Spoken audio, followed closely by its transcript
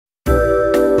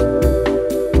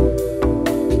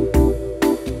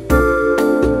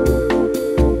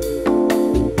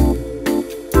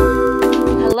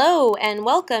and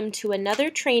welcome to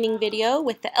another training video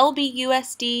with the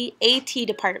LBUSD AT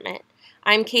department.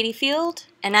 I'm Katie Field.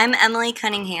 And I'm Emily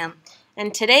Cunningham.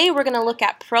 And today we're going to look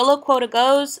at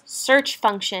Proloquo2Go's search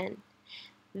function.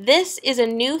 This is a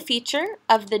new feature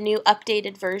of the new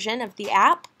updated version of the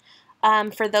app.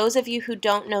 For those of you who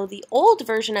don't know the old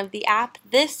version of the app,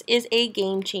 this is a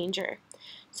game changer.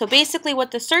 So basically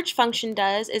what the search function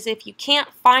does is if you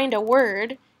can't find a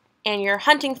word and you're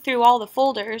hunting through all the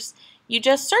folders, you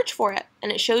just search for it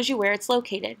and it shows you where it's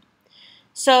located.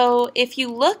 So if you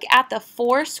look at the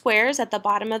 4 squares at the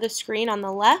bottom of the screen on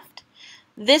the left,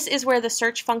 this is where the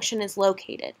search function is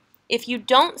located. If you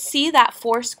don't see that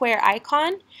 4 square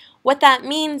icon, what that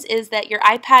means is that your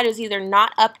iPad is either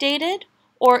not updated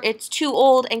or it's too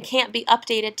old and can't be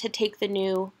updated to take the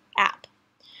new app.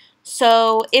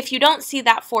 So if you don't see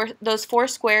those 4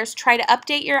 squares, try to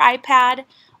update your iPad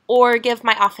or give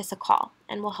my office a call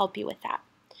and we'll help you with that.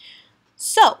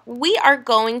 So we are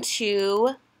going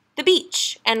to the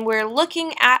beach and we're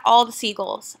looking at all the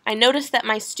seagulls. I noticed that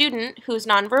my student who's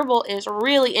nonverbal is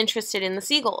really interested in the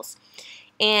seagulls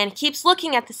and keeps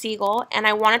looking at the seagull, and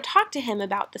I want to talk to him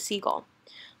about the seagull.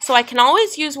 So I can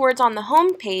always use words on the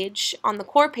home page, on the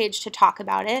core page, to talk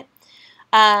about it,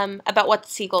 about what the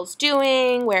seagull's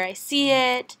doing, where I see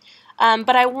it,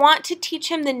 but I want to teach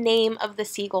him the name of the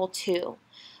seagull too.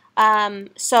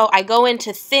 So I go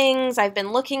into things, I've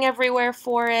been looking everywhere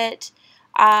for it.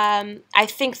 I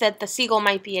think that the seagull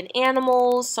might be in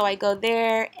animals, so I go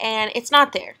there and it's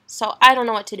not there. So I don't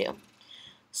know what to do.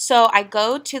 So I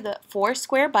go to the 4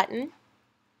 square button.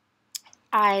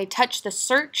 I touch the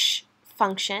search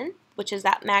function, which is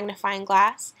that magnifying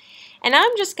glass, and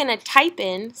I'm just going to type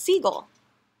in seagull.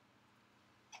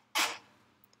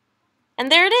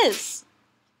 And there it is.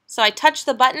 So I touch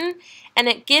the button and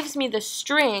it gives me the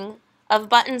string of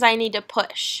buttons I need to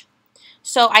push.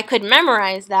 So I could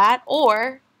memorize that,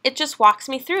 or it just walks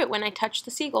me through it when I touch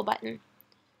the Seagull button.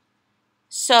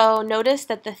 So notice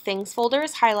that the Things folder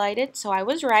is highlighted, so I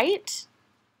was right.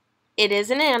 It is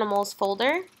an Animals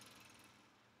folder.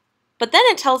 But then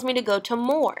it tells me to go to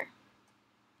More.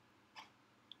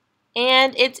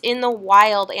 And it's in the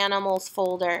Wild Animals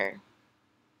folder.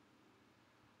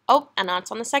 Oh, and now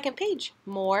it's on the second page.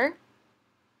 More.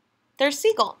 There's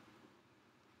Seagull.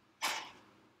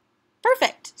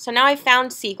 Perfect. So now I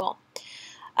found Seagull.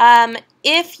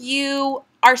 If you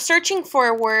are searching for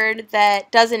a word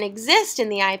that doesn't exist in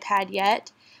the iPad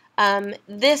yet,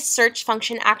 this search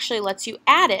function actually lets you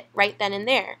add it right then and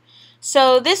there.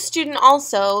 So this student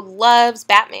also loves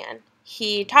Batman.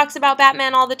 He talks about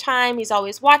Batman all the time. He's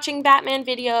always watching Batman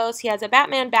videos. He has a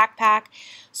Batman backpack.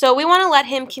 So we want to let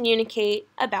him communicate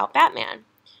about Batman.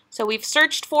 So we've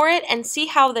searched for it, and see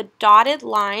how the dotted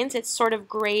lines, it's sort of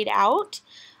grayed out,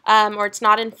 or it's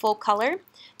not in full color.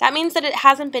 That means that it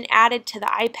hasn't been added to the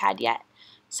iPad yet.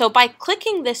 So by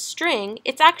clicking this string,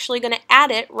 it's actually going to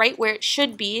add it right where it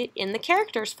should be in the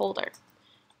characters folder.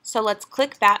 So let's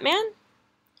click Batman.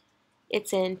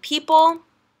 It's in People,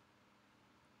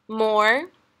 More,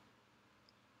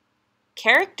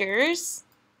 Characters,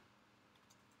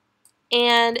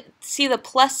 and see the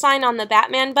plus sign on the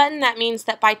Batman button? That means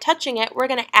that by touching it, we're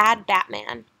going to add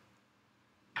Batman.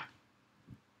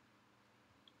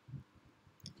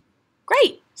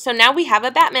 Great! So now we have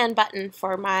a Batman button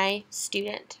for my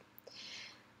student.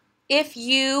 If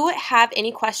you have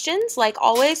any questions, like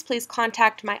always, please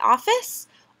contact my office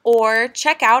or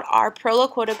check out our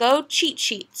Proloquo2Go cheat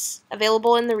sheets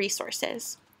available in the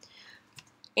resources.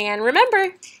 And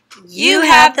remember, You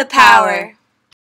have the power.